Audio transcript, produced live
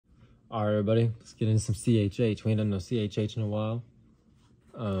All right, everybody, let's get into some CHH. We ain't done no CHH in a while.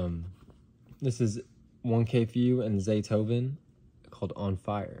 This is 1K Phew and Zaytoven called On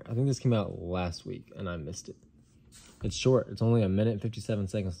Fire. I think this came out last week and I missed it. It's short. It's only 1 minute, 57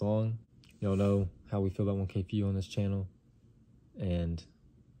 seconds long. Y'all know how we feel about 1K Phew on this channel. And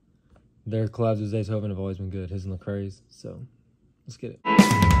their collabs with Zaytoven have always been good. His and Lecrae's. So let's get it.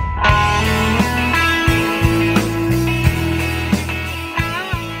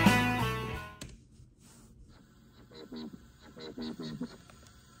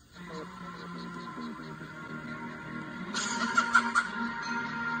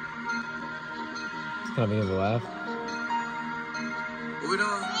 It's kind of making me laugh. You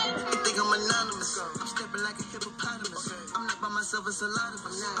think I'm anonymous? I'm stepping like a hippopotamus. I'm not by myself, it's a lot of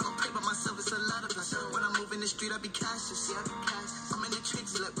us. I don't play by myself, it's a lot of us. When I move in the street, I be cautious. I'm in the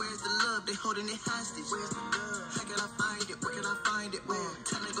trenches, like where's the love? They holding it hostage. Where's the love? How can I find it? Where can I find it?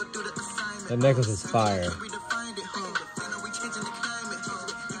 Time to go do the assignment. That necklace is fire.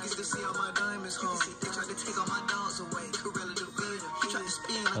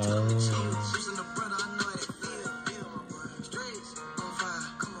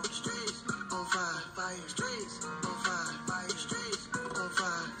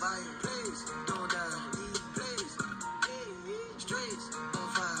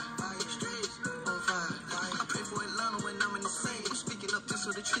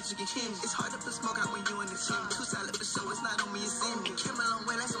 It's hard to put smoke out when you in the team. Too silent for show, it's not on me, it's in me. Came a long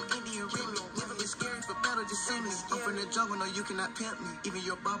way like some Indian Remy. Never been scared for battle, just send me. I'm from the jungle, no, you cannot pimp me. Even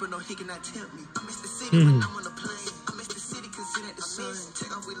your barber, no, he cannot tempt me. I miss the city when I'm on the plane. I miss the city cause it ain't the sun.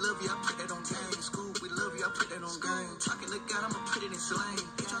 Take off, we love you, I put that on game. School, we love you, I put that on game. Talking to God, I'ma put it in slang.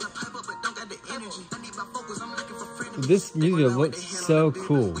 They tryna pipe up, but don't got the energy. I need my focus, I'm looking for freedom. This music looks so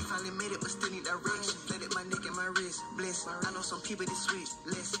cool. We finally made it, but still need direction. Let it my neck and my wrist, bless. I know some people that switch,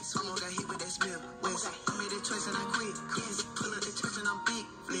 less. Someone got hit with that smell, west. I made a choice and I quit. Yes, pull up the church and I'm big,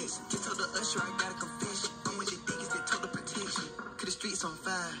 flex. Just told the usher I got a confession. I'm with the niggas that told the protection. Cause the streets on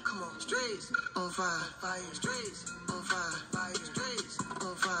fire, come on. Streets on fire, fire. Streets on fire, fire. Streets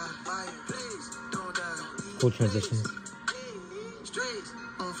on fire, fire. Please don't die. Cool transitions. Streets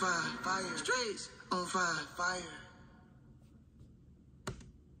on fire, fire. Streets on fire, fire.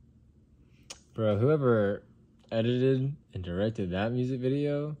 Bro, whoever edited and directed that music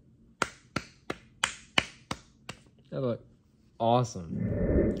video, that looked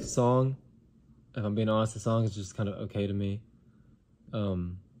awesome. The song, if I'm being honest, the song is just kind of okay to me.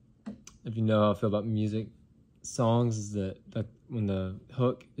 If you know how I feel about music, songs is that when the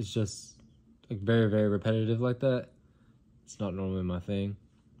hook is just like very, very repetitive like that, it's not normally my thing.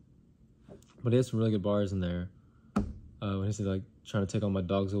 But he has some really good bars in there. When he said like trying to take all my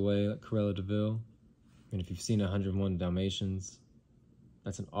dogs away, like Cruella de Vil. And if you've seen 101 Dalmatians,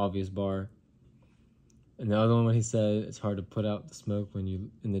 that's an obvious bar. And the other one when he said it's hard to put out the smoke when you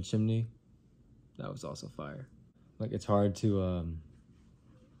in the chimney, that was also fire. Like it's hard to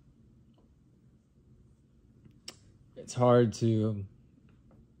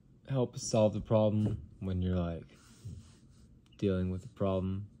help solve the problem when you're like dealing with the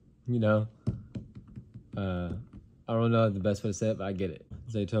problem, you know? I don't know the best way to say it, but I get it.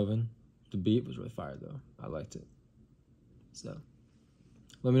 Zaytoven, the beat was really fire though. I liked it. So,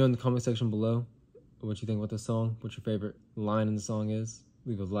 let me know in the comment section below what you think about this song, what your favorite line in the song is.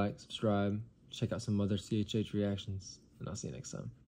 Leave a like, subscribe, check out some other CHH reactions, and I'll see you next time.